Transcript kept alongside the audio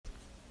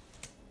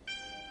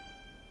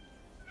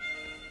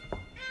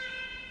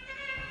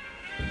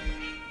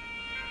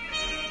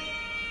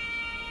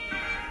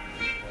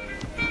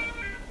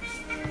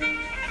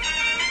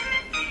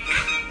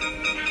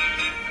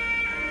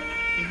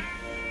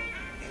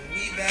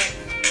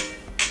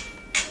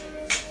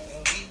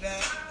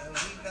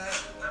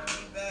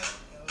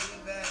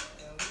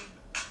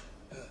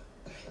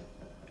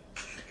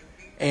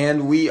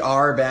And we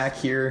are back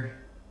here.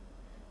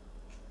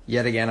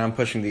 Yet again, I'm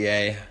pushing the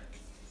A.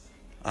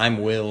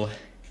 I'm Will.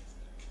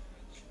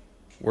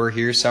 We're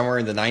here somewhere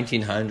in the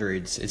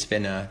 1900s. It's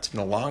been a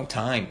long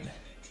time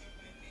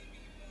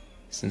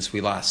since we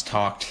last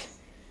talked.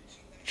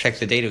 Check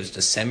the date. It was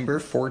December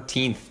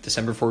 14th.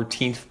 December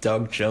 14th,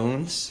 Doug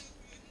Jones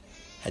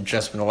had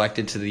just been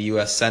elected to the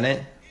U.S.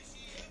 Senate.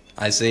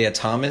 Isaiah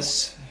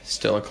Thomas,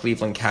 still a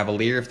Cleveland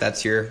Cavalier, if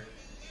that's your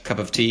cup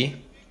of tea.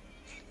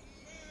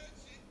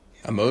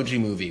 Emoji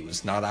Movie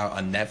was not out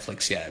on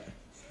Netflix yet,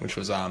 which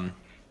was,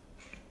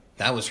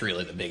 that was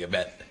really the big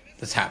event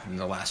that's happened in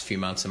the last few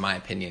months, in my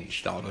opinion. You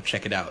should all go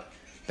check it out.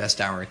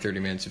 Best hour and 30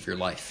 minutes of your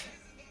life.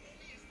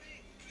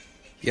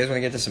 You guys want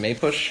to get to some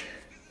A-Push?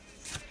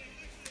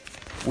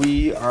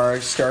 We are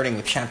starting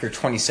with chapter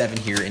 27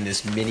 here in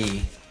this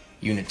mini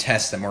unit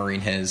test that Maureen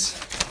has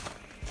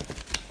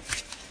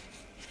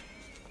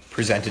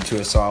presented to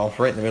us all,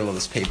 right in the middle of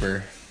this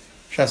paper.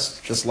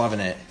 Just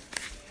loving it.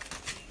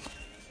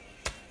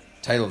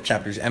 Title of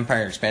chapter is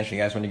Empire and Expansion.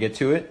 You guys want to get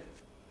to it?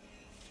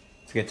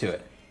 Let's get to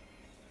it.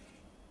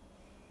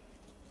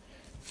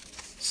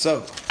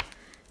 So,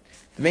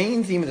 the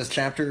main theme of this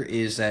chapter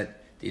is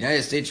that the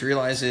United States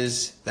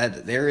realizes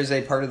that there is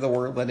a part of the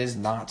world that is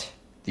not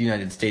the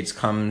United States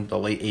come the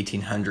late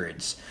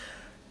 1800s.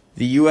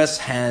 The U.S.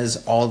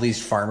 has all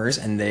these farmers,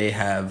 and they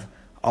have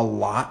a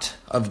lot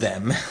of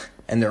them,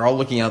 and they're all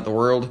looking out the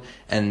world,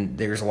 and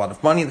there's a lot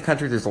of money in the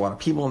country, there's a lot of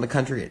people in the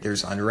country,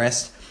 there's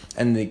unrest.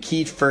 And the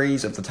key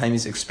phrase of the time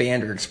is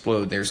expand or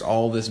explode. There's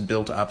all this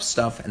built up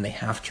stuff, and they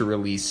have to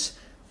release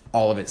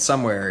all of it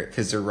somewhere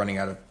because they're running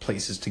out of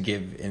places to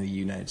give in the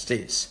United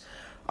States.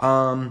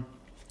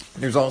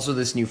 There's also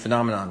this new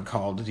phenomenon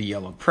called the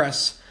Yellow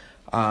Press,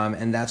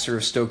 and that's sort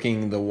of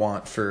stoking the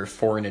want for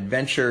foreign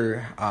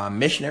adventure.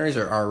 Missionaries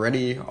are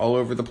already all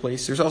over the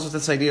place. There's also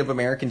this idea of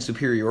American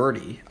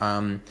superiority.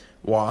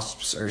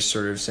 WASPs are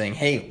sort of saying,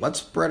 hey, let's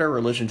spread our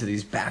religion to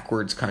these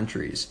backwards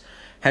countries.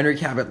 Henry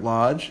Cabot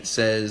Lodge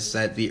says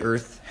that the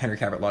earth, Henry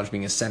Cabot Lodge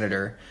being a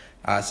senator,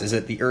 says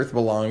that the earth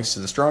belongs to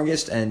the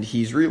strongest, and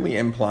he's really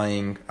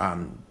implying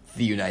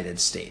the United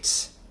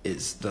States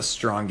is the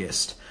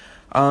strongest.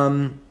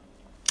 The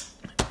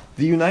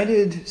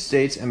United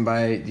States, and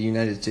by the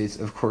United States,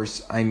 of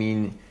course, I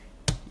mean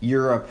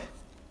Europe,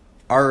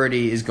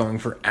 already is going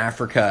for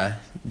Africa.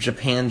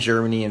 Japan,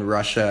 Germany, and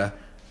Russia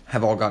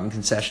have all gotten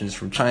concessions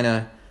from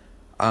China.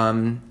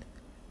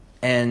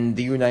 And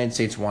the United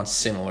States wants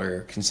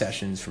similar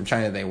concessions from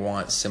China. They don't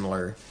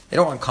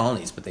want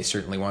colonies, but they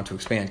certainly want to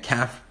expand.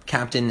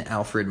 Captain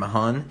Alfred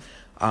Mahan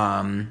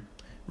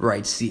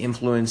writes The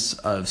Influence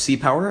of Sea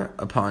Power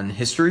Upon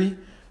History,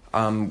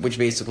 which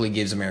basically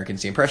gives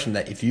Americans the impression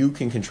that if you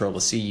can control the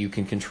sea, you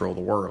can control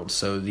the world.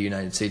 So the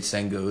United States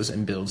then goes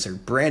and builds their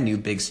brand new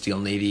big steel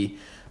navy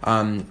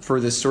for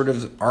this sort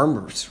of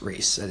arms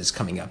race that is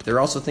coming up. They're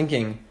also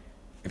thinking,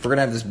 if we're going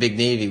to have this big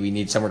navy, we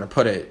need somewhere to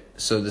put it.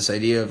 So this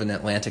idea of an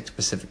Atlantic to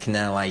Pacific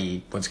Canal,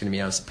 i.e. what's going to be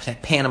known as the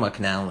Panama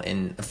Canal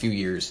in a few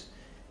years,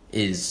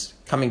 is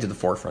coming to the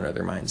forefront of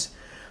their minds.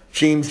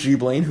 James G.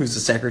 Blaine, who's the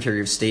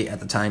Secretary of State at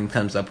the time,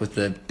 comes up with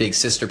the big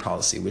sister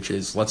policy, which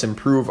is let's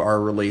improve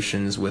our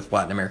relations with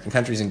Latin American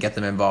countries and get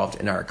them involved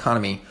in our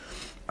economy.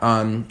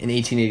 In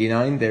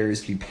 1889,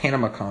 there's the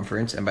Panama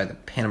Conference, and by the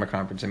Panama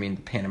Conference, I mean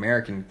the Pan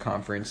American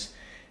Conference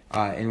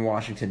in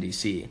Washington,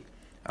 D.C.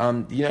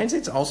 The United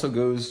States also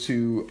goes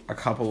to a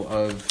couple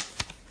of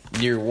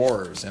near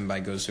wars, and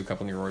by goes to a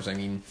couple near wars, I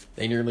mean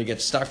they nearly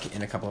get stuck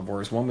in a couple of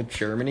wars. One with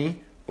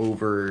Germany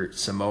over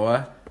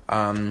Samoa.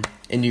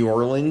 In New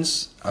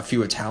Orleans, a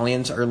few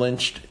Italians are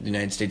lynched. The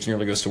United States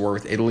nearly goes to war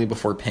with Italy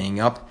before paying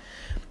up.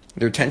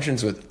 There are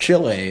tensions with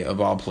Chile,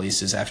 of all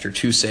places, after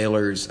 2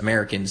 sailors,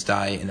 Americans,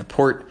 die in a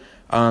port.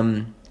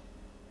 The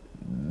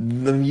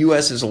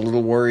U.S. is a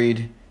little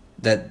worried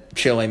that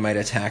Chile might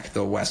attack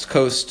the West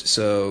Coast,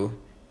 so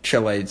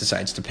Chile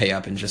decides to pay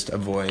up and just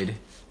avoid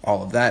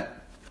all of that.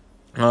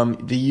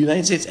 The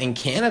United States and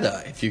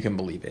Canada, if you can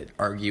believe it,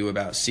 argue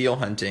about seal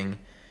hunting.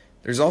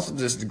 There's also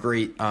this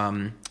great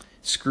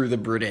screw the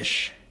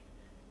British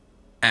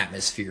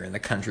atmosphere in the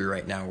country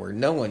right now where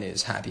no one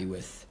is happy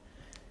with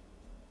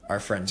our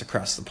friends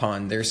across the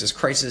pond. There's this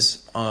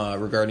crisis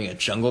regarding a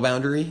jungle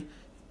boundary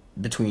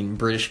between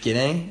British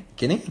Guinea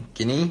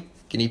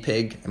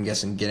pig, I'm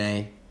guessing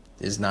Guinea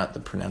is not the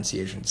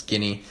pronunciation, it's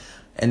Guinea,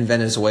 and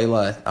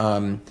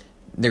Venezuela.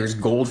 There's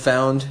gold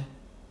found,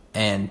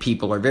 and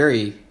people are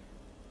very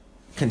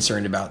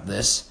concerned about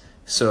this.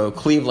 So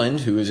Cleveland,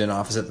 who was in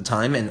office at the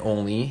time, and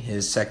only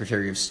his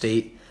Secretary of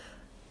State,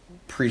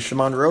 preached the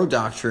Monroe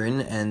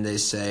Doctrine, and they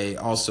say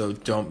also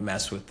don't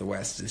mess with the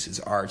West. This is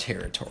our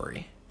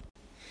territory.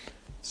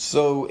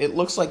 So it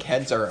looks like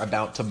heads are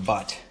about to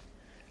butt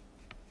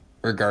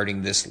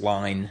regarding this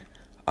line.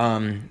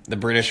 The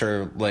British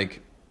are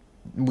like,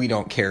 we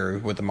don't care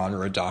what the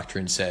Monroe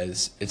Doctrine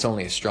says. It's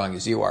only as strong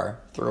as you are.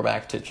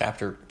 Throwback to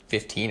chapter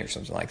 15 or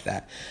something like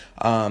that.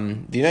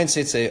 The United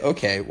States say,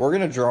 okay, we're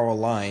going to draw a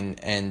line,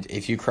 and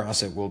if you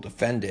cross it, we'll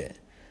defend it.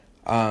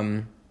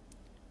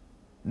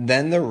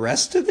 then the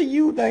rest of the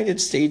United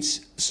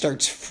States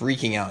starts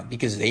freaking out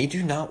because they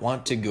do not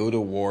want to go to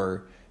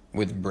war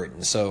with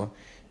Britain. So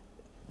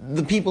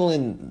the people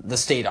in the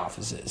state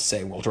offices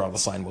say, we'll draw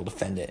this line, we'll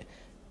defend it.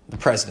 The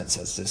president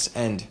says this,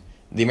 and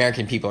the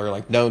American people are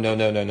like, no,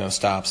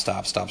 stop.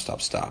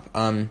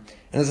 And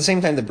at the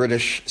same time, the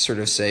British sort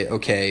of say,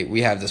 okay,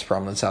 we have this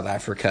problem in South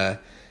Africa.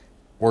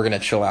 We're going to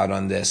chill out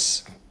on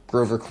this.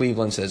 Grover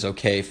Cleveland says,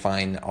 okay,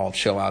 fine, I'll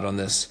chill out on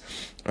this.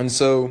 And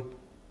so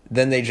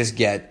then they just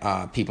get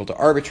people to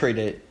arbitrate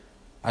it.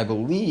 I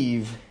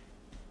believe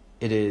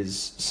it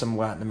is some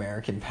Latin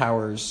American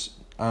powers.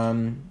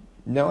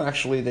 No,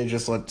 actually, they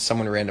just let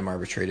someone random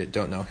arbitrate it.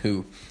 Don't know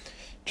who.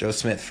 Joe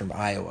Smith from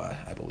Iowa,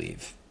 I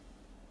believe.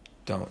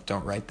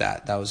 Don't write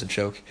that. That was a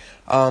joke.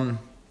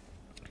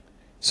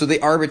 So they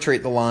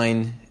arbitrate the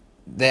line.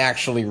 They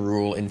actually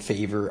rule in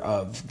favor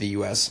of the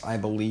U.S., I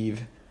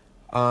believe.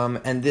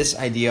 And this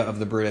idea of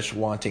the British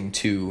wanting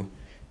to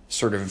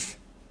sort of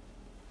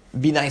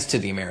be nice to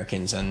the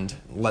Americans and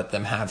let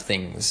them have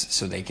things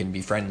so they can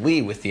be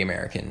friendly with the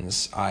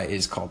Americans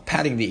is called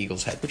patting the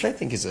eagle's head, which I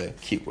think is a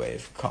cute way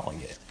of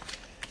calling it.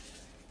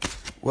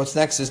 What's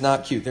next is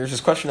not cute. There's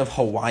this question of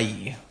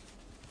Hawaii.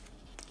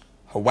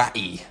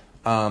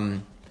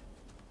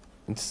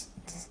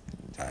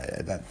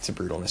 That's a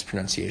brutal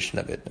mispronunciation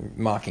of it. I'm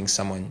mocking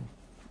someone.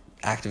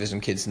 Activism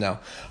kids know.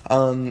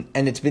 And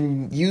it's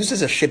been used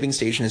as a shipping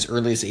station as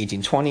early as the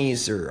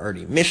 1820s. There are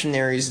already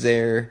missionaries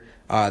there.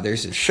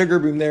 There's a sugar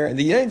boom there. And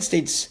the United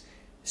States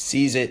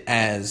sees it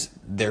as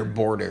their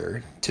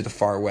border to the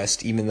far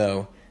west, even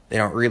though they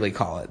don't really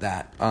call it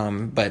that.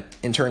 But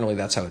internally,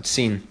 that's how it's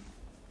seen.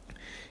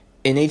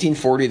 In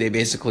 1840, they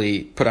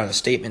basically put out a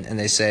statement and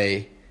they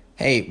say,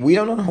 hey, we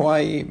don't own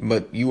Hawaii,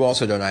 but you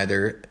also don't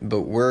either,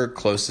 but we're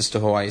closest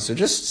to Hawaii, so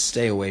just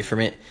stay away from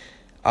it.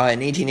 In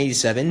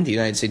 1887, the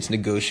United States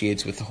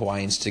negotiates with the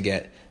Hawaiians to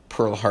get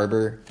Pearl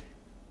Harbor.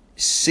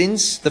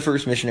 Since the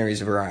first missionaries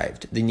have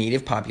arrived, the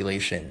native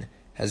population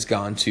has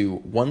gone to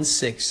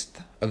 1/6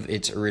 of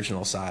its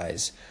original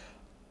size.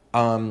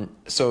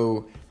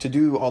 So to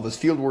do all this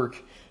field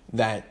work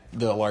that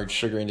the large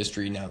sugar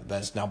industry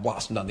that's now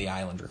blossomed on the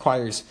island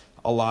requires,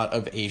 a lot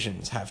of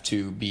Asians have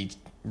to be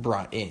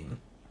brought in.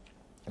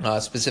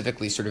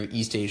 Specifically sort of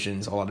East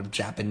Asians, a lot of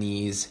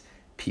Japanese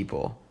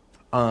people.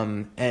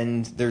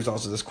 And there's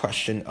also this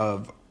question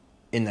of,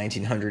 in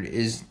 1900,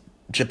 is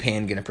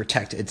Japan going to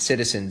protect its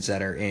citizens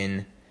that are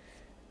in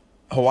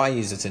Hawaii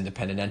as its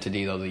independent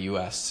entity, though the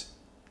U.S.,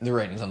 the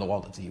writings on the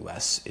wall of the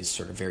U.S. is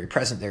sort of very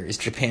present there. Is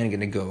Japan going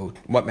to go,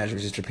 what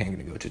measures is Japan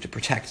going to go to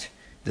protect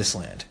this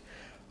land?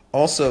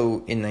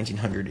 Also in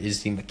 1900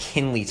 is the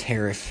McKinley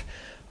Tariff,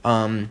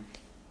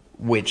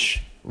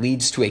 which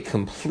leads to a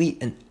complete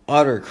and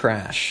utter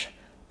crash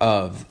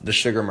of the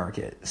sugar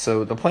market.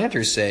 So the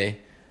planters say,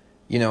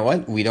 you know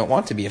what, we don't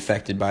want to be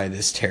affected by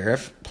this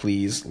tariff.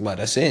 Please let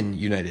us in,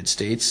 United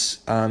States.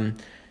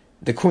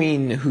 The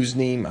Queen, whose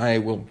name I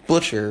will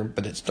butcher,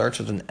 but it starts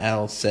with an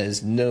L,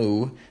 says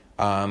no,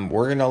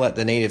 we're going to let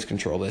the natives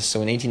control this.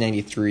 So in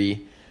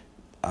 1893,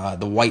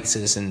 the white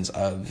citizens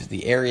of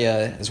the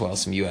area, as well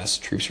as some U.S.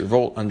 troops,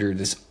 revolt under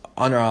this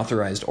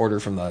unauthorized order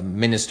from the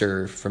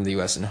minister from the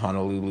U.S. in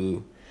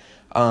Honolulu.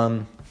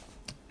 And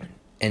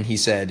he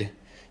said,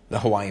 the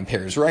Hawaiian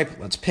pear is ripe,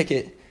 let's pick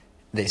it.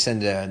 They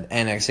send an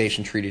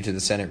annexation treaty to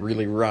the Senate,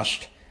 really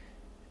rushed.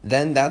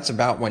 Then that's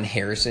about when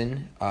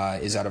Harrison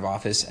is out of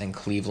office and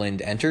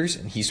Cleveland enters,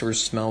 and he sort of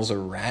smells a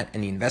rat,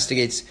 and he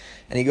investigates,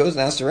 and he goes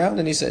and asks around,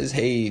 and he says,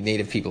 hey,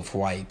 native people of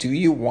Hawaii, do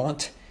you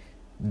want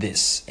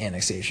this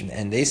annexation?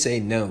 And they say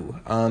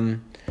no.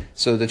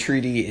 So the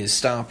treaty is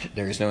stopped.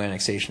 There is no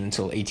annexation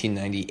until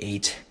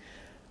 1898,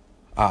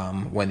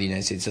 when the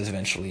United States does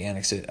eventually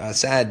annex it. A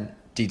sad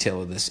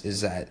detail of this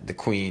is that the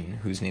Queen,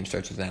 whose name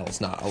starts with an L,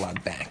 is not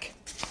allowed back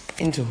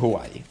into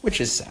Hawaii, which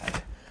is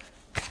sad.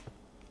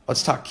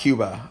 Let's talk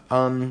Cuba.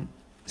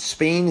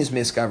 Spain is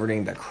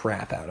misgoverning the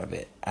crap out of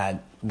it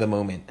at the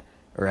moment,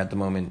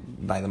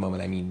 by the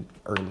moment I mean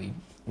early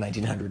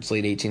 1900s,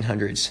 late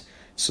 1800s.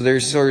 So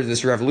there's sort of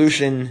this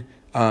revolution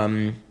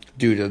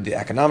due to the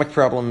economic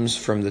problems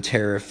from the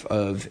tariff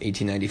of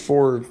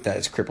 1894 that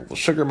has crippled the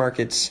sugar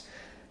markets.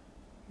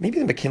 Maybe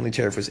the McKinley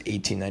Tariff was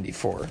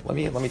 1894. Let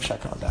me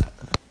check on that.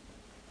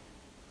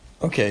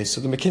 Okay,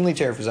 so the McKinley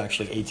Tariff was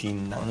actually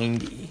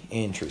 1890,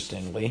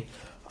 interestingly.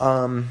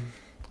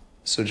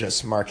 So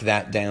just mark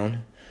that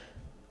down.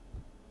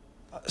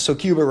 So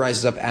Cuba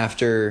rises up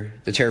after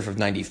the tariff of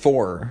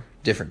 94,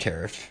 different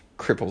tariff,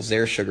 cripples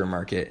their sugar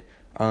market.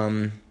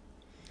 The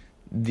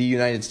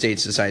United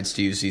States decides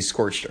to use these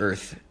scorched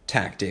earth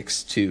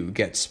tactics to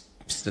get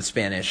the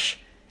Spanish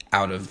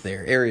out of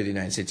their area. The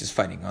United States is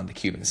fighting on the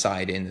Cuban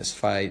side in this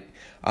fight.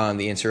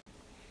 The answer,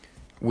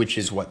 which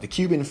is what the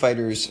Cuban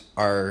fighters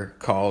are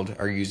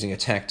using a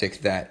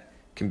tactic that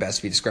can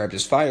best be described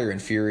as fire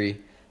and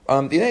fury.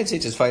 The United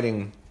States is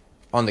fighting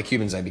on the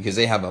Cuban side because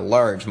they have a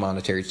large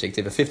monetary stake.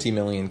 They have a 50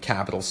 million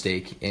capital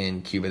stake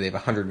in Cuba. They have a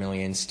 100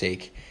 million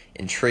stake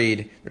in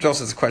trade, which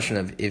also is a question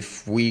of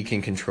if we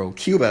can control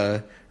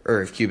Cuba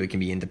or if Cuba can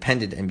be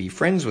independent and be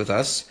friends with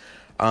us.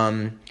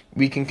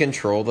 we can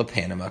control the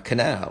Panama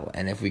Canal.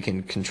 And if we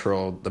can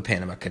control the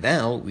Panama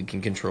Canal, we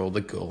can control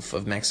the Gulf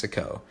of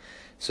Mexico.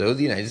 So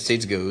the United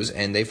States goes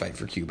and they fight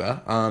for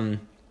Cuba.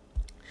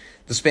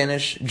 The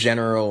Spanish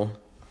general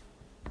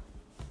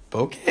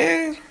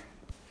Butcher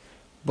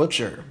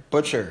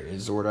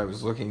is the word I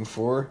was looking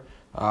for.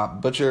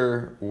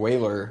 Butcher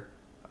Whaler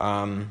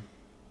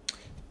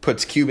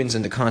puts Cubans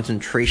into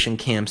concentration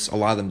camps. A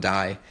lot of them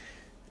die.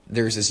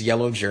 There's this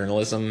yellow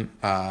journalism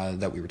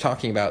that we were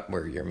talking about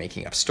where you're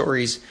making up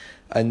stories,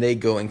 and they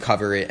go and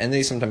cover it, and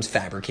they sometimes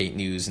fabricate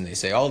news, and they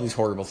say all these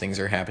horrible things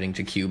are happening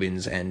to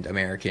Cubans and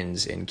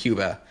Americans in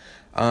Cuba.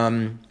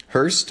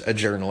 Hearst, a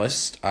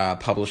journalist,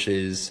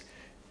 publishes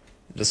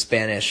the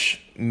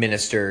Spanish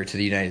minister to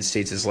the United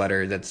States'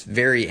 letter that's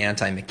very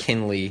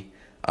anti-McKinley.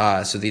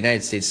 So the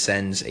United States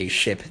sends a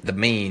ship, the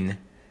Maine,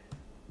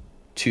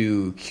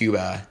 to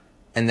Cuba,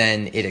 and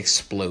then it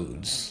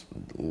explodes,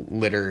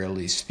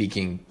 literally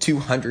speaking.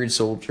 200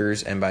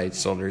 soldiers, and by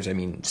soldiers I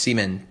mean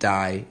seamen,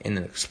 die in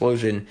an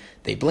explosion.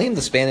 They blame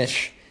the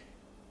Spanish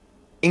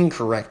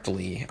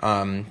incorrectly.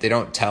 They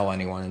don't tell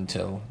anyone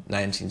until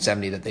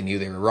 1970 that they knew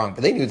they were wrong,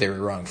 but they knew they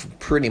were wrong from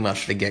pretty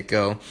much the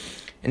get-go.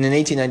 And in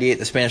 1898,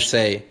 the Spanish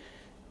say,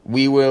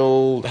 we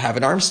will have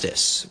an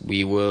armistice.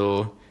 We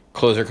will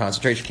close our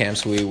concentration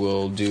camps. We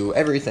will do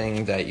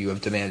everything that you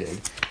have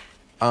demanded.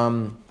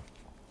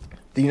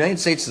 The United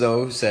States,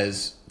 though,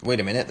 says,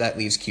 wait a minute, that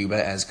leaves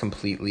Cuba as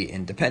completely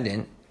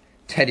independent.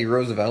 Teddy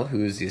Roosevelt,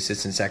 who is the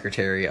Assistant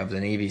Secretary of the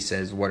Navy,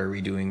 says, what are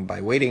we doing by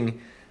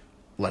waiting?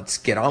 Let's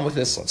get on with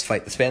this. Let's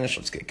fight the Spanish.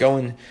 Let's get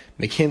going.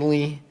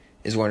 McKinley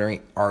is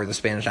wondering, are the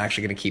Spanish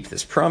actually going to keep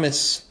this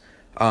promise?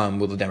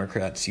 Will the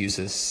Democrats use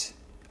this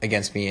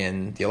against me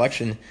in the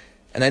election?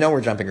 And I know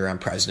we're jumping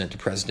around president to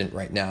president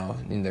right now,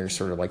 and there's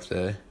sort of like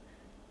the,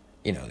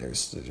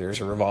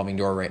 there's a revolving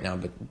door right now,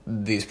 but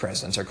these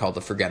presidents are called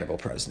the forgettable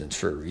presidents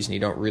for a reason. You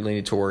don't really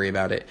need to worry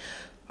about it.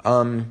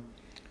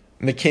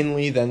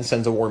 McKinley then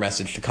sends a war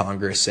message to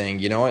Congress saying,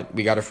 you know what,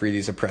 we got to free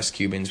these oppressed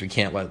Cubans. We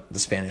can't let the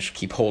Spanish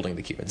keep holding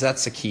the Cubans.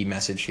 That's the key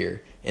message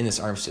here in this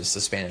armistice. The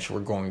Spanish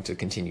were going to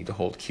continue to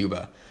hold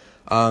Cuba.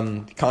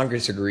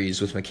 Congress agrees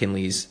with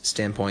McKinley's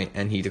standpoint,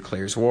 and he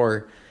declares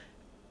war,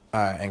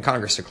 and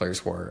Congress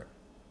declares war,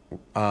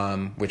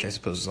 which I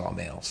suppose is all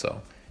male,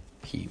 so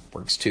he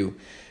works too.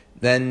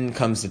 Then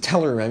comes the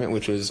Teller Amendment,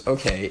 which was,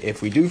 okay,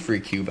 if we do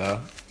free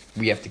Cuba,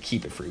 we have to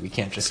keep it free. We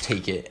can't just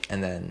take it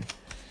and then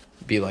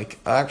be like,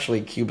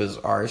 actually, Cuba's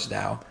ours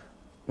now,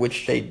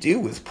 which they do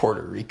with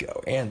Puerto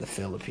Rico and the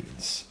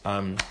Philippines.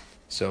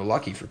 So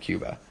lucky for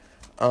Cuba.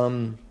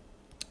 The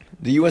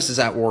U.S. is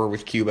at war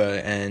with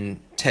Cuba, and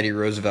Teddy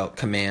Roosevelt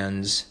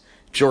commands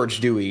George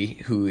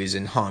Dewey, who is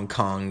in Hong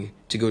Kong,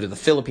 to go to the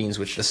Philippines,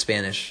 which the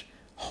Spanish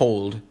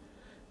hold.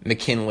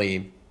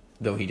 McKinley,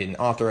 though he didn't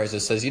authorize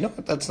this, says, you know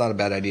what, that's not a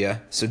bad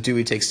idea. So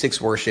Dewey takes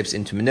 6 warships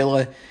into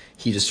Manila.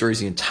 He destroys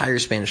the entire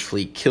Spanish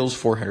fleet, kills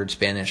 400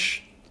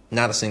 Spanish.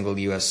 Not a single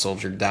U.S.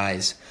 soldier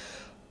dies.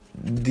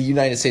 The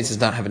United States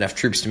does not have enough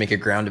troops to make a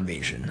ground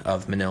invasion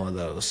of Manila,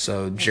 though.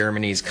 So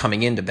Germany's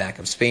coming in to back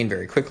up Spain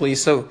very quickly.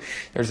 So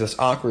there's this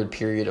awkward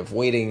period of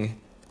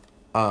waiting.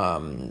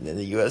 And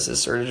the U.S.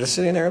 is sort of just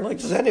sitting there like,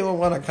 does anyone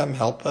want to come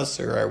help us,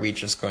 or are we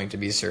just going to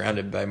be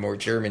surrounded by more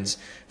Germans?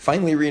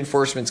 Finally,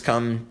 reinforcements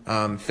come.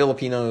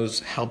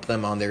 Filipinos help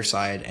them on their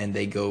side, and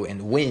they go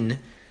and win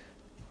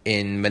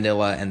in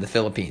Manila and the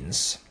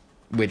Philippines,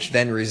 which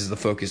then raises the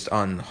focus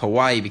on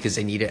Hawaii because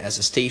they need it as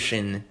a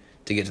station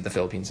to get to the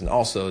Philippines. And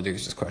also,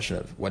 there's this question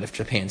of what if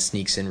Japan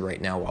sneaks in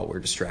right now while we're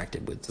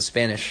distracted with the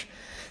Spanish?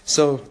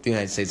 So the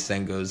United States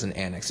then goes and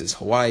annexes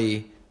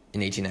Hawaii in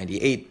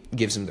 1898,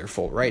 gives them their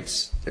full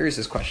rights. There is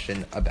this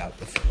question about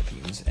the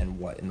Philippines and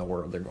what in the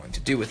world they're going to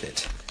do with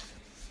it.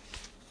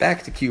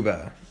 Back to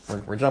Cuba.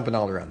 We're jumping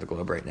all around the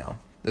globe right now.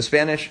 The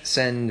Spanish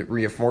send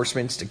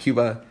reinforcements to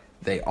Cuba.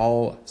 They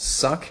all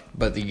suck,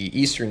 but the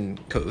eastern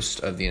coast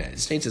of the United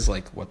States is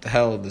like, what the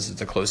hell? This is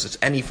the closest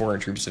any foreign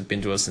troops have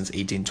been to us since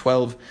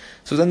 1812.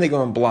 So then they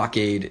go and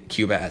blockade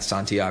Cuba at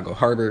Santiago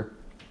Harbor.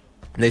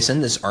 They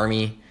send this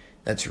army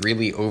that's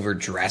really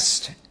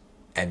overdressed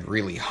and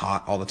really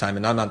hot all the time.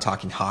 And I'm not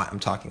talking hot, I'm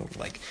talking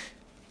like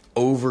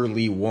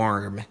overly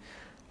warm.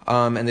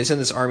 And they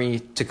send this army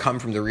to come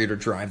from the rear to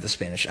drive the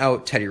Spanish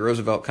out. Teddy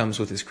Roosevelt comes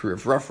with his crew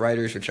of Rough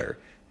Riders, which are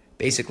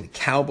basically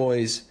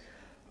cowboys.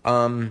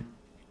 And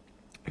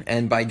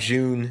by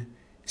June,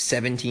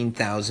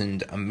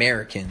 17,000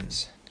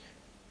 Americans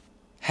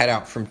head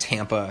out from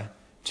Tampa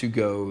to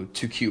go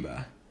to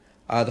Cuba.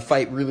 The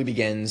fight really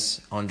begins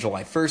on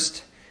July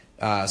 1st.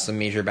 Some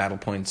major battle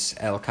points,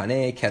 El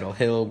Caney, Kettle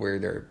Hill, where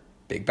there are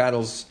big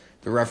battles.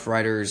 The Rough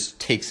Riders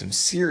take some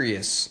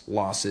serious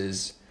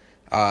losses.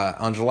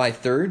 On July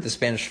 3rd, the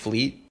Spanish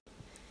fleet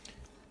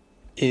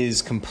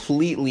is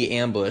completely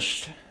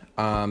ambushed.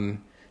 The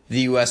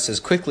U.S. says,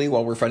 quickly,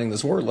 while we're fighting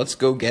this war, let's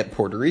go get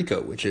Puerto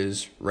Rico, which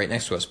is right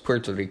next to us,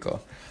 Puerto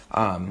Rico,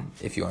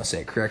 if you want to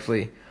say it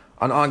correctly.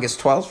 On August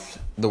 12th,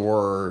 the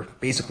war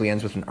basically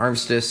ends with an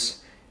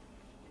armistice.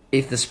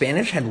 If the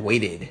Spanish had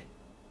waited,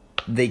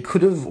 they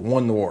could have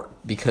won the war,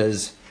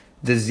 because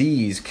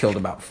disease killed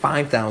about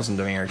 5,000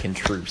 American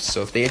troops.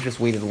 So if they had just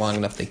waited long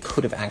enough, they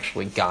could have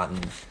actually gotten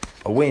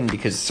a win,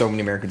 because so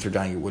many Americans were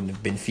dying, it wouldn't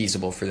have been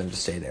feasible for them to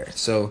stay there.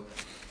 So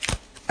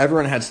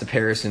everyone heads to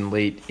Paris in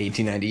late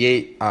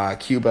 1898.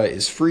 Cuba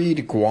is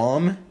freed.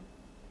 Guam,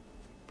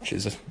 which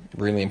is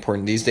really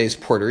important these days,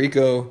 Puerto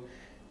Rico,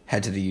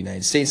 head to the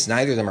United States.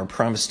 Neither of them are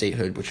promised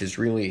statehood, which is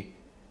really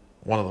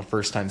one of the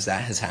first times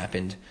that has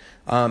happened.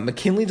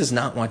 McKinley does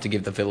not want to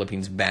give the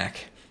Philippines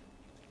back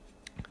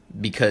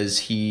because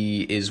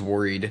he is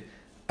worried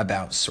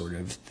about sort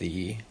of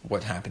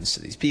what happens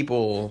to these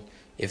people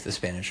if the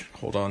Spanish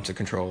hold on to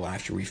control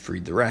after we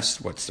freed the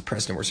rest. What's the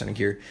precedent we're setting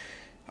here?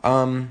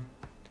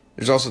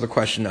 There's also the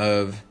question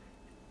of,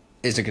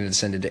 is it going to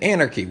descend into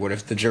anarchy? What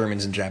if the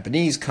Germans and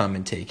Japanese come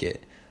and take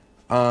it?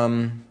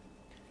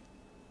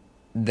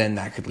 Then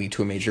that could lead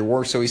to a major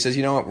war. So he says,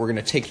 you know what, we're going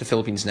to take the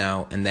Philippines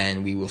now, and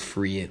then we will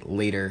free it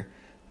later.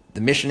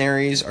 The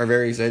missionaries are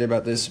very excited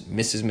about this.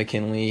 Mrs.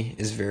 McKinley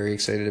is very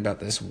excited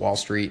about this. Wall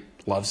Street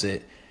loves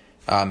it.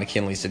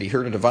 McKinley said he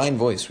heard a divine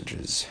voice, which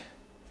is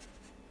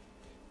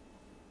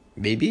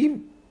maybe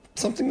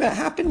something that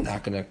happened.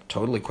 Not going to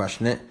totally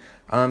question it.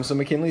 So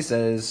McKinley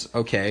says,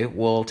 okay,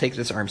 we'll take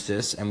this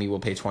armistice and we will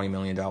pay $20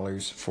 million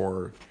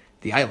for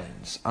the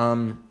islands.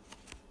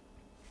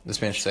 The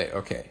Spanish say,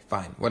 okay,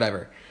 fine,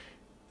 whatever.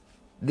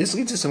 This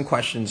leads to some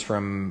questions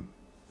from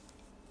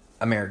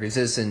American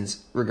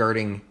citizens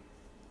regarding,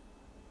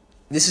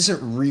 this isn't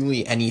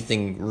really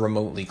anything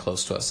remotely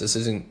close to us. This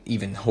isn't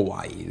even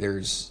Hawaii.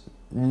 There's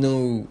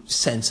no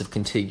sense of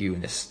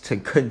contiguousness.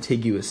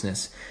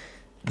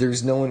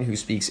 There's no one who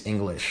speaks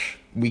English.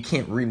 We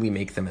can't really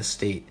make them a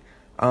state.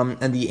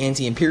 And the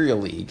Anti-Imperial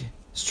League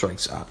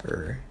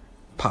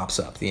pops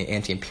up, the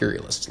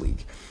Anti-Imperialist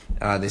League.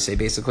 They say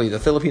basically the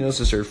Filipinos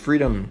deserve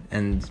freedom,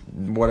 and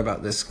what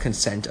about this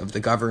consent of the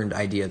governed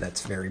idea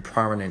that's very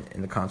prominent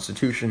in the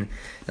Constitution?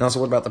 And also,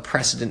 what about the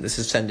precedent this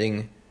is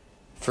setting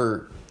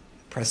for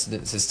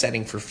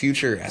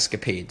future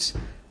escapades?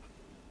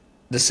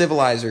 The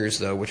civilizers,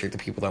 though, which are the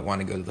people that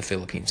want to go to the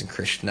Philippines and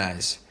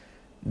Christianize,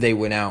 they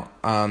win out.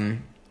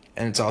 And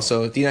it's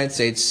also the United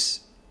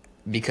States,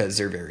 because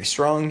they're very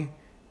strong,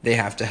 they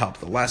have to help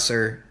the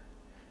lesser.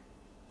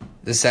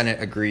 The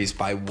Senate agrees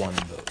by one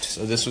vote.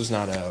 So this was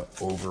not an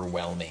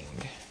overwhelming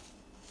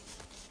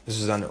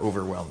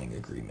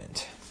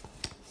agreement.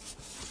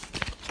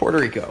 Puerto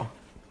Rico.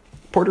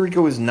 Puerto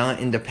Rico is not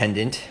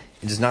independent.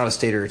 It is not a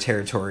state or a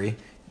territory.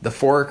 The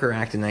Foraker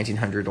Act in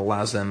 1900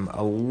 allows them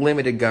a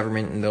limited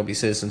government, and they'll be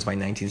citizens by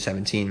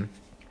 1917.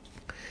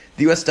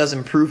 The U.S. does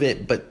improve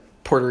it, but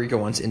Puerto Rico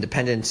wants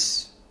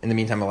independence. In the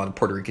meantime, a lot of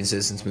Puerto Rican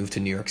citizens moved to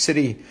New York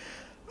City.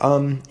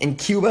 In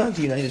Cuba,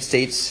 the United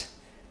States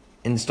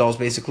installs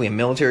basically a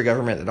military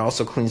government that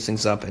also cleans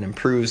things up and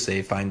improves.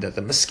 They find that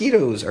the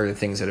mosquitoes are the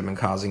things that have been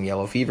causing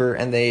yellow fever,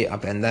 and they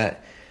upend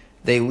that.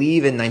 They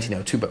leave in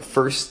 1902, but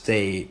first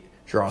they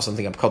draw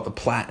something up called the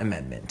Platt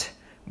Amendment,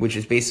 which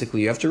is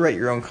basically you have to write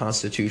your own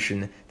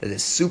constitution that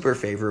is super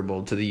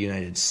favorable to the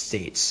United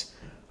States.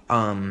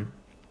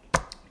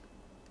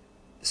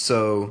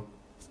 So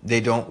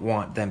they don't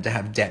want them to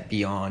have debt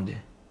beyond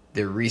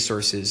their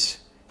resources.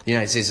 The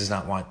United States does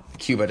not want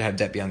Cuba to have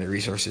debt beyond their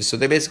resources. So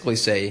they basically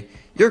say,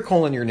 your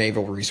coal and your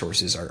naval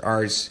resources are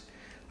ours,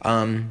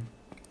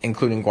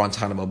 including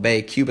Guantanamo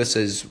Bay. Cuba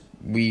says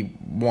we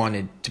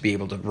wanted to be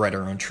able to write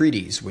our own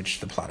treaties,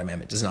 which the Platt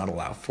Amendment does not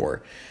allow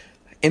for.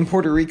 In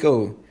Puerto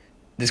Rico,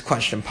 this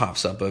question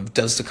pops up of,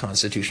 does the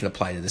Constitution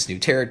apply to this new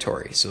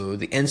territory? So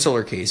the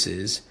insular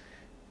cases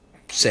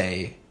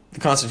say the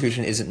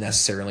Constitution isn't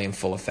necessarily in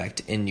full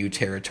effect in new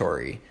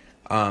territory.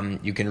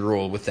 You can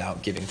rule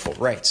without giving full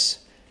rights,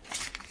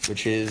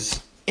 which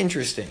is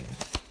interesting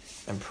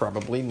and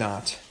probably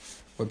not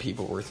what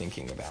people were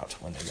thinking about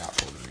when they got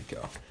Puerto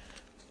Rico.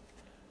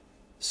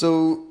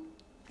 So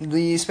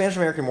the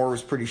Spanish-American War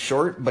was pretty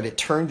short, but it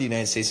turned the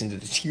United States into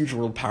this huge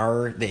world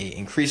power. They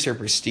increased their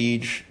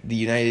prestige.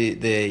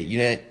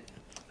 I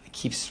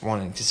keep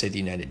wanting to say the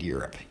United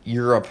Europe.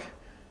 Europe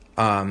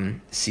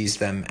sees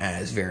them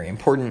as very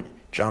important.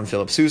 John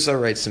Philip Sousa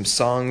writes some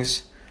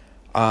songs.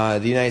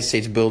 The United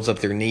States builds up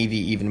their navy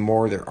even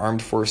more, their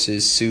armed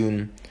forces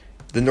soon.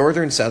 The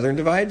northern-southern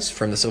divides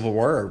from the Civil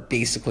War are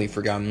basically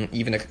forgotten.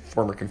 Even a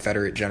former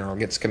Confederate general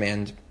gets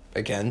command.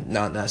 Again,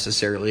 not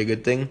necessarily a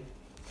good thing.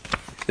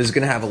 This is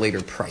going to have a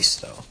later price,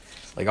 though.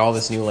 Like all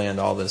this new land,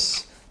 all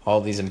these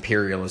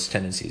imperialist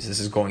tendencies,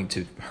 this is going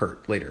to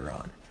hurt later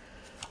on.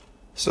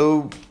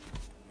 So,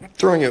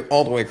 throwing it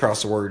all the way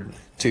across the world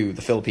to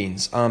the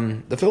Philippines,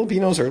 the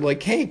Filipinos are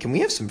like, hey, can we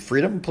have some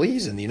freedom,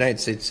 please? And the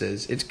United States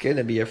says, it's going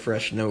to be a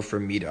fresh no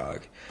from me,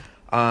 dog.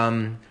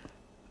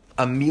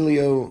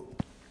 Emilio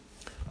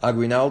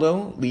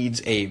Aguinaldo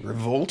leads a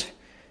revolt.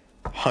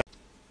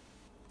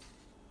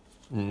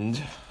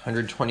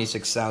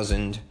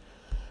 126,000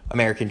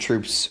 American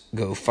troops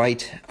go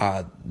fight.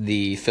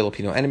 The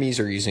Filipino enemies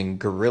are using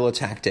guerrilla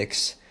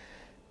tactics.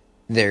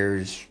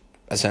 There's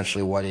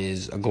essentially what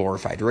is a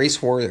glorified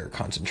race war. There are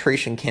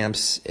concentration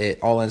camps. It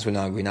all ends when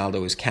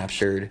Aguinaldo is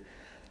captured.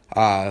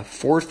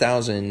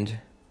 4,000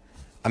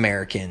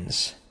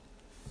 Americans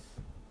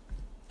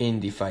in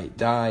the fight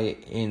die.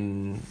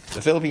 In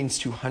the Philippines,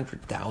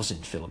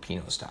 200,000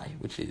 Filipinos die,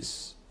 which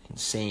is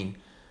insane.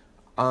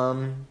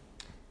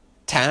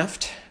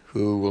 Taft,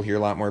 who we'll hear a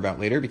lot more about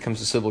later, becomes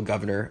the civil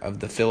governor of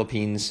the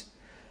Philippines,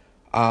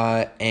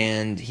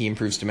 and he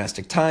improves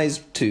domestic ties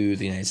to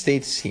the United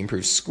States. He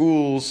improves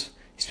schools.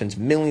 He spends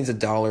millions of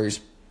dollars.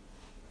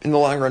 In the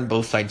long run,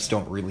 both sides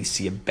don't really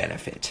see a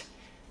benefit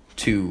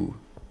to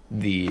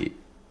the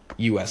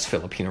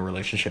U.S.-Filipino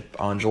relationship.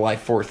 On July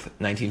 4th,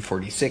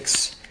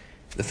 1946,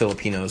 the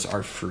Filipinos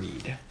are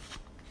freed.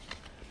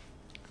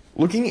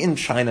 Looking in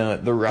China,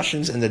 the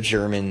Russians and the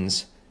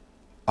Germans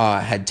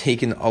had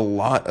taken a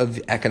lot of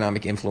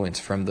economic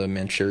influence from the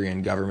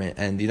Manchurian government,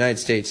 and the United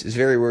States is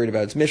very worried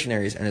about its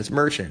missionaries and its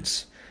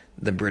merchants.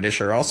 The British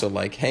are also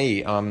like,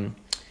 hey,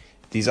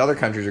 these other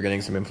countries are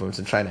getting some influence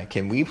in China.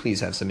 Can we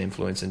please have some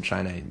influence in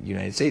China?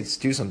 United States,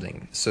 do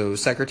something. So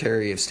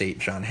Secretary of State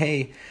John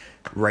Hay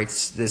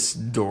writes this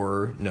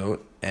door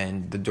note,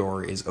 and the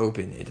door is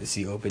open. It is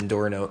the open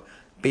door note,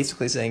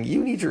 basically saying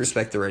you need to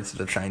respect the rights of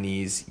the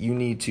Chinese. You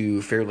need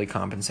to fairly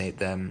compensate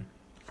them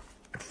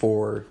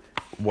for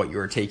what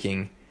you're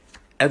taking.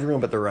 Everyone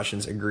but the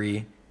Russians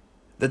agree.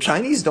 The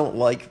Chinese don't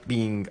like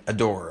being a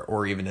door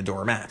or even a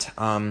doormat.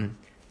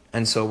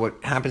 And so what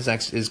happens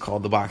next is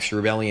called the Boxer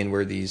Rebellion,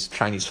 where these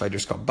Chinese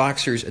fighters called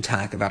Boxers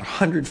attack about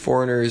 100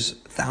 foreigners,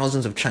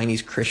 thousands of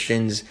Chinese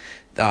Christians.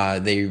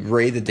 They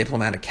raid the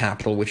diplomatic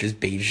capital, which is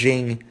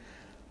Beijing.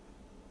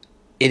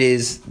 It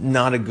is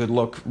not a good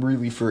look,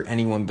 really, for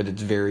anyone, but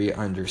it's very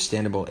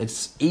understandable.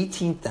 It's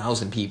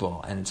 18,000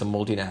 people, and it's a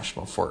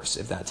multinational force,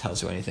 if that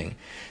tells you anything.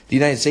 The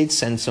United States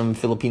sends some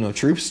Filipino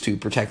troops to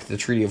protect the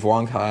Treaty of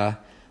Wangha,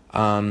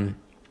 and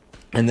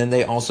then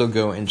they also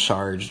go and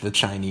charge the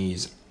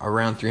Chinese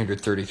around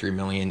 $333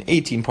 million,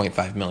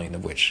 $18.5 million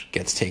of which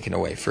gets taken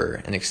away for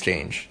an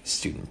exchange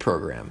student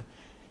program.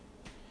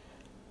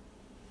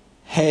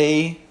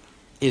 Hay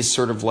is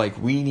sort of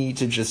like, we need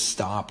to just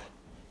stop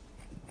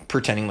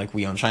pretending like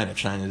we own China.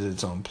 China is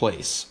its own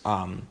place.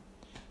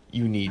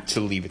 You need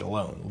to leave it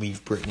alone.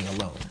 Leave Britain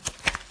alone.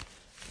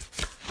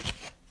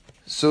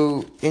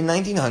 So in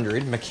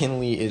 1900,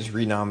 McKinley is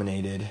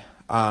renominated.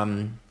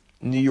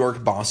 New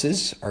York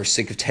bosses are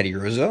sick of Teddy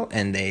Roosevelt,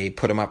 and they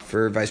put him up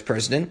for vice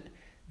president.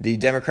 The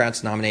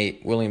Democrats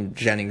nominate William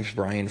Jennings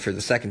Bryan for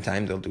the second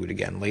time. They'll do it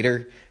again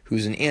later.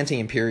 Who's an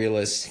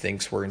anti-imperialist,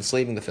 thinks we're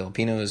enslaving the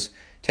Filipinos.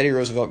 Teddy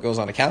Roosevelt goes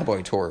on a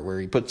cowboy tour where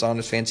he puts on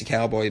his fancy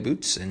cowboy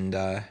boots and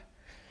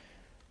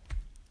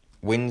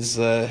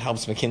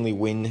helps McKinley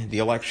win the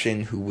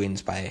election, who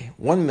wins by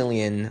 1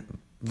 million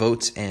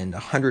votes and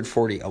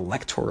 140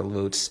 electoral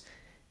votes.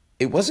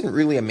 It wasn't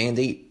really a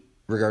mandate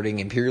regarding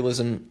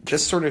imperialism,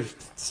 just sort of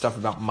stuff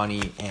about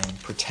money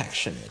and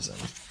protectionism.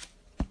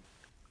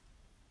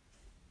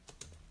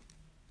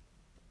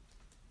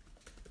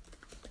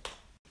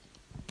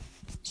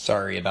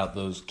 Sorry about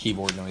those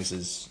keyboard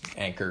noises.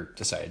 Anchor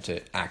decided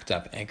to act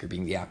up, Anchor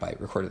being the app I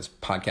recorded this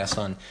podcast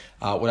on.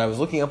 What I was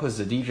looking up was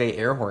the DJ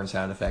air horn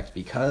sound effect,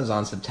 because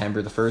on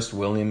September the 1st,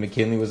 William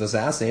McKinley was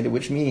assassinated,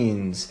 which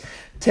means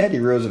Teddy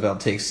Roosevelt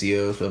takes the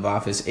oath of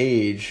office,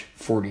 age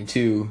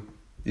 42,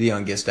 the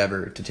youngest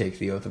ever to take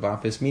the oath of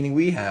office, meaning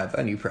we have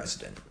a new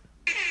president.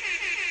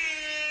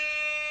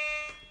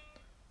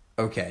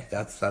 Okay,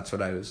 that's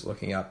what I was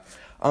looking up.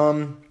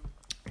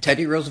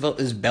 Teddy Roosevelt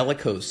is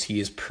bellicose. He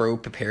is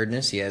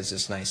pro-preparedness. He has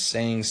this nice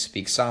saying,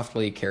 speak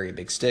softly, carry a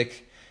big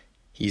stick.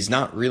 He's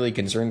not really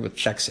concerned with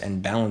checks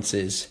and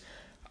balances.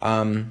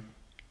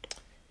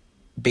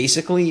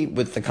 Basically,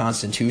 with the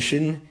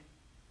Constitution,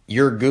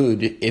 you're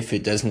good if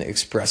it doesn't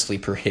expressly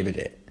prohibit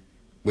it,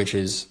 which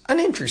is an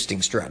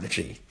interesting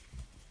strategy.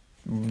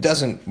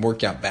 Doesn't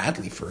work out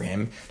badly for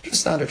him,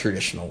 just not a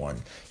traditional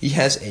one. He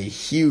has a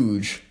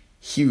huge,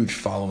 huge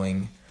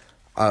following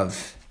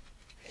of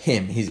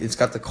him. It's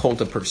got the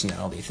cult of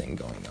personality thing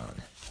going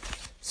on.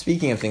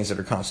 Speaking of things that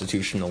are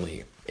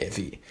constitutionally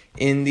iffy,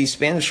 in the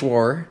Spanish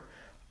War,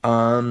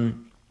 there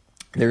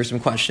were some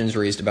questions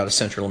raised about a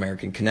Central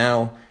American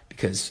canal,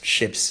 because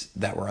ships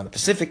that were on the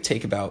Pacific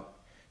take about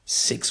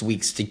 6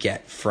 weeks to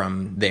get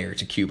from there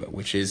to Cuba,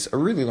 which is a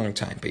really long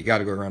time, but you got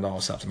to go around all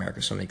of South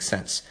America, so it makes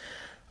sense.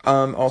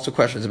 Also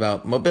questions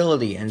about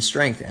mobility and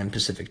strength and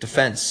Pacific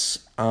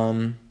defense.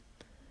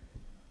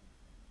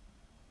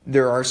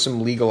 There are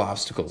some legal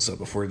obstacles, though,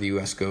 before the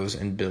U.S. goes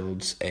and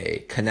builds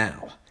a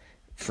canal.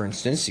 For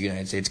instance, the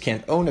United States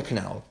can't own a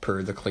canal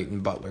per the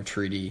Clayton-Butler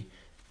Treaty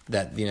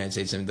that the United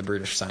States and the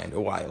British signed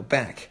a while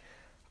back.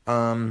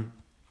 The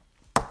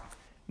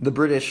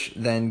British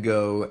then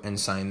go and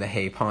sign the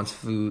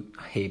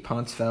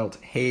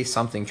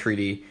Hay-Pauncefote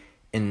Treaty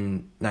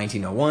in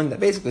 1901 that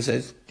basically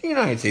says the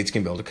United States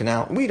can build a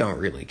canal. We don't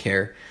really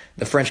care.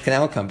 The French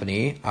Canal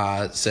Company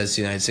says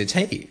to the United States,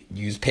 hey,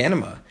 use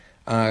Panama.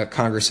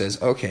 Congress says,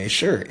 okay,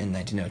 sure, in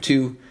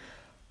 1902.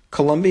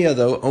 Colombia,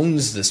 though,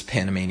 owns this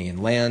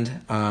Panamanian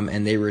land,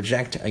 and they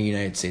reject a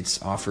United States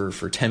offer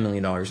for $10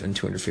 million and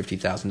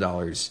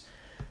 $250,000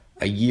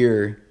 a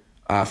year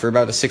for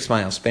about a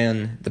 6-mile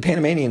span. The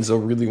Panamanians, though,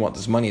 really want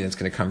this money that's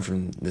going to come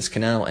from this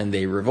canal, and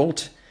they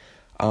revolt.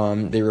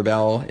 They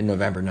rebel in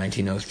November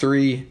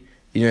 1903.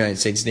 The United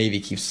States Navy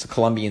keeps the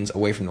Colombians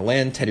away from the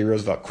land. Teddy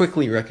Roosevelt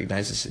quickly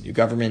recognizes the new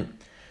government,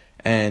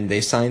 and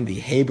they signed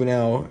the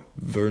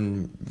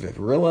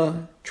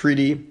Haybunau-Virilla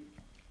Treaty.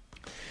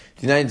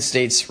 The United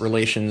States'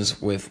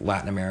 relations with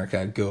Latin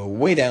America go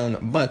way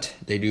down, but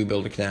they do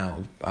build a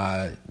canal.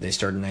 They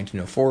started in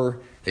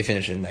 1904. They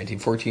finished in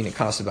 1914. It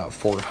cost about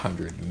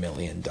 $400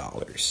 million.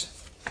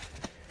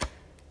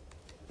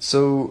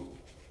 So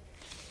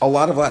a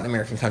lot of Latin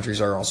American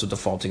countries are also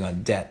defaulting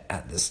on debt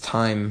at this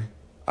time.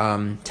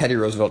 Teddy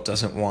Roosevelt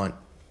doesn't want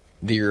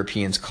the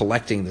Europeans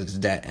collecting this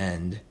debt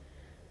and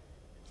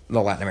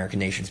the Latin American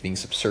nations being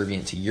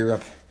subservient to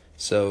Europe.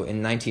 So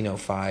in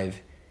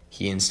 1905,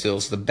 he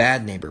instills the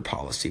bad neighbor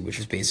policy, which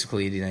is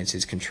basically the United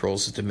States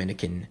controls the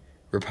Dominican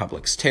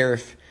Republic's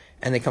tariff,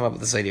 and they come up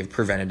with this idea of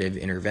preventative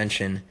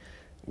intervention,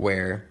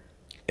 where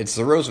it's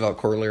the Roosevelt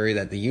corollary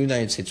that the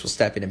United States will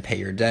step in and pay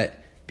your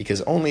debt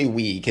because only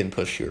we can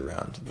push you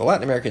around. The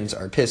Latin Americans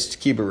are pissed.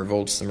 Cuba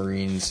revolts. The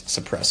Marines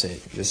suppress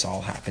it. This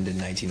all happened in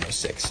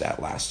 1906, that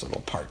last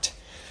little part.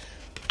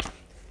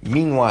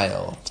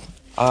 Meanwhile,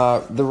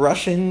 the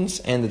Russians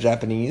and the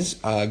Japanese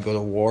go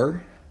to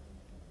war.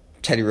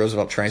 Teddy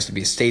Roosevelt tries to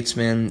be a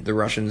statesman. The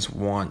Russians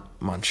want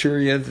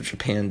Manchuria. The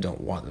Japan don't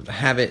want them to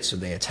have it, so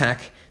they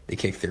attack. They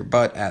kick their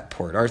butt at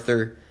Port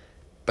Arthur.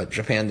 But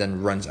Japan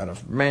then runs out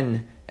of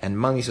men and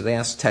money, so they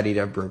ask Teddy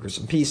to broker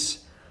some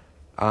peace.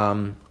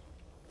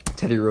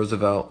 Teddy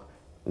Roosevelt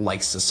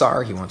likes the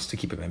Tsar. He wants to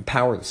keep him in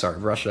power, the Tsar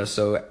of Russia,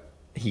 so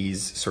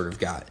he's sort of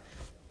got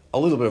a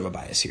little bit of a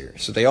bias here.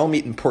 So they all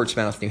meet in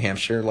Portsmouth, New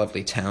Hampshire,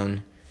 lovely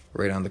town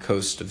right on the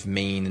coast of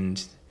Maine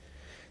and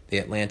the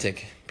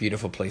Atlantic.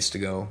 Beautiful place to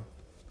go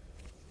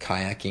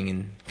kayaking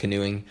and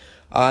canoeing.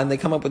 And they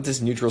come up with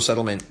this neutral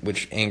settlement,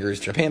 which angers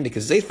Japan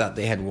because they thought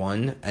they had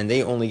won, and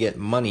they only get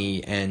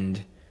money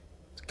and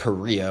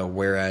Korea,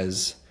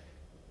 whereas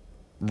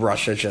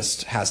Russia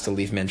just has to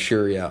leave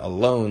Manchuria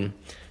alone.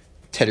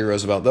 Teddy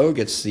Roosevelt, though,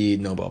 gets the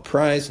Nobel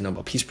Prize,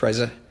 Nobel Peace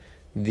Prize.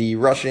 The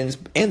Russians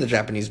and the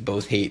Japanese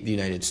both hate the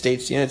United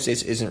States. The United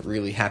States isn't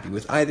really happy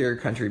with either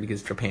country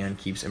because Japan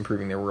keeps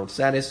improving their world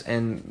status,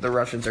 and the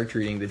Russians are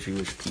treating the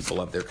Jewish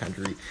people of their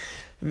country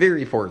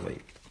very poorly.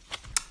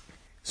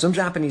 Some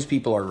Japanese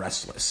people are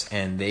restless,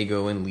 and they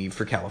go and leave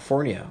for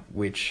California,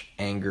 which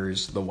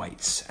angers the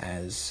whites,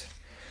 as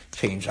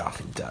change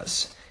often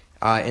does.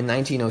 In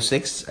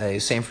 1906, a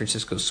San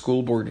Francisco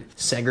school board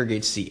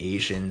segregates the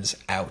Asians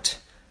out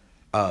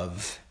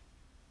of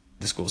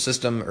the school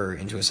system, or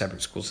into a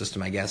separate school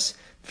system, I guess.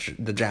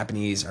 The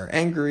Japanese are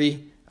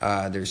angry.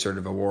 There's sort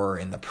of a war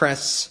in the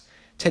press.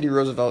 Teddy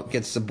Roosevelt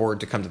gets the board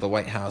to come to the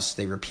White House.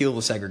 They repeal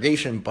the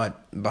segregation,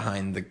 but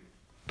behind the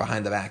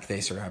back,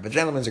 they sort of have a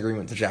gentleman's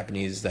agreement with the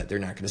Japanese that they're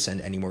not going to send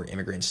any more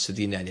immigrants to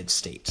the United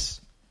States.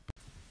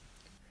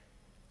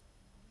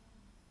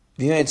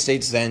 The United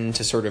States then,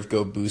 to sort of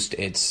go boost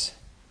its,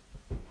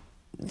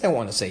 I don't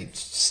want to say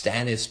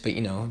status, but,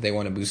 they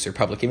want to boost their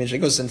public image. They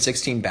go send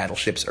 16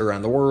 battleships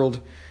around the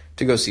world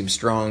to go seem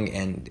strong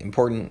and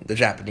important. The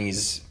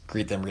Japanese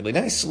greet them really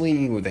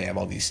nicely. They have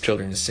all these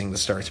children sing the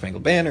Star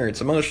Spangled Banner.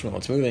 It's emotional,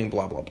 it's moving,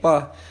 blah, blah,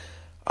 blah.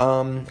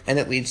 And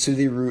it leads to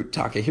the Root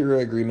Takahira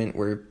Agreement,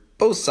 where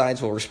both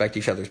sides will respect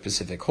each other's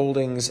Pacific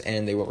holdings,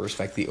 and they will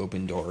respect the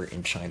open door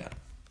in China.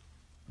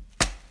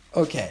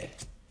 Okay,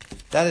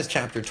 that is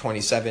chapter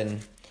 27.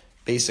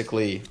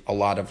 Basically, a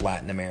lot of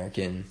Latin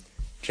American,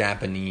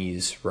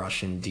 Japanese,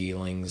 Russian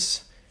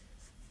dealings.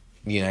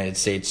 The United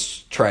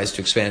States tries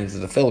to expand into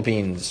the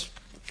Philippines.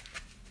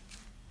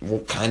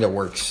 Kind of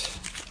works.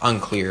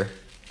 Unclear.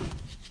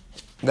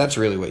 That's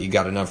really what you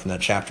got to know from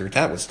that chapter.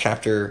 That was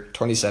chapter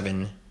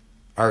 27.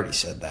 I already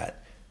said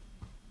that.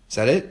 Is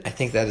that it? I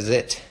think that is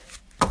it.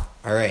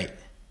 All right.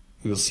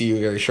 We will see you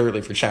very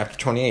shortly for chapter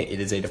 28. It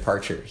is a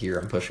departure here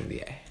on Pushing the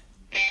A.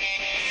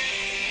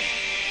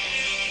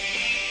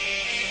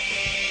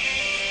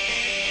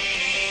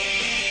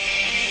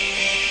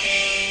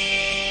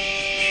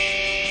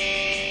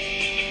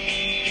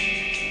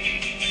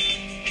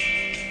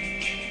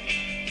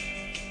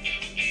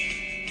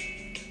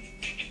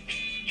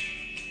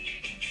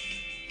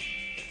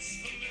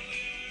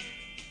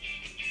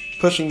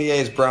 Pushing the A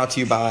is brought to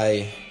you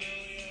by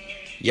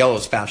Yellow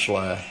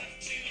Spatula.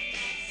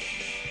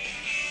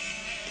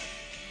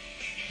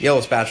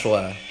 Yellow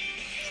Spatula,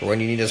 for when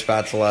you need a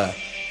spatula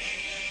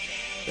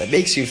that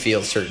makes you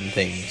feel certain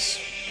things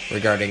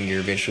regarding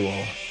your visual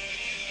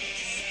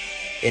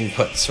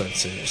input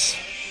sensors.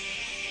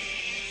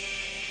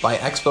 By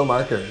Expo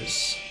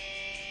Markers,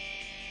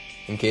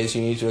 in case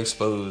you need to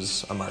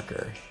expose a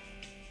marker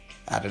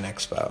at an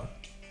expo.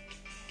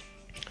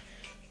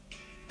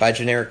 By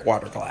Generic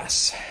Water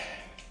Glass.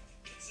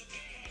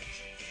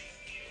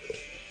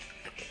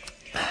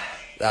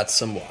 That's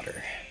some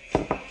water.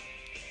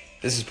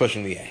 This is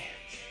Pushing the A.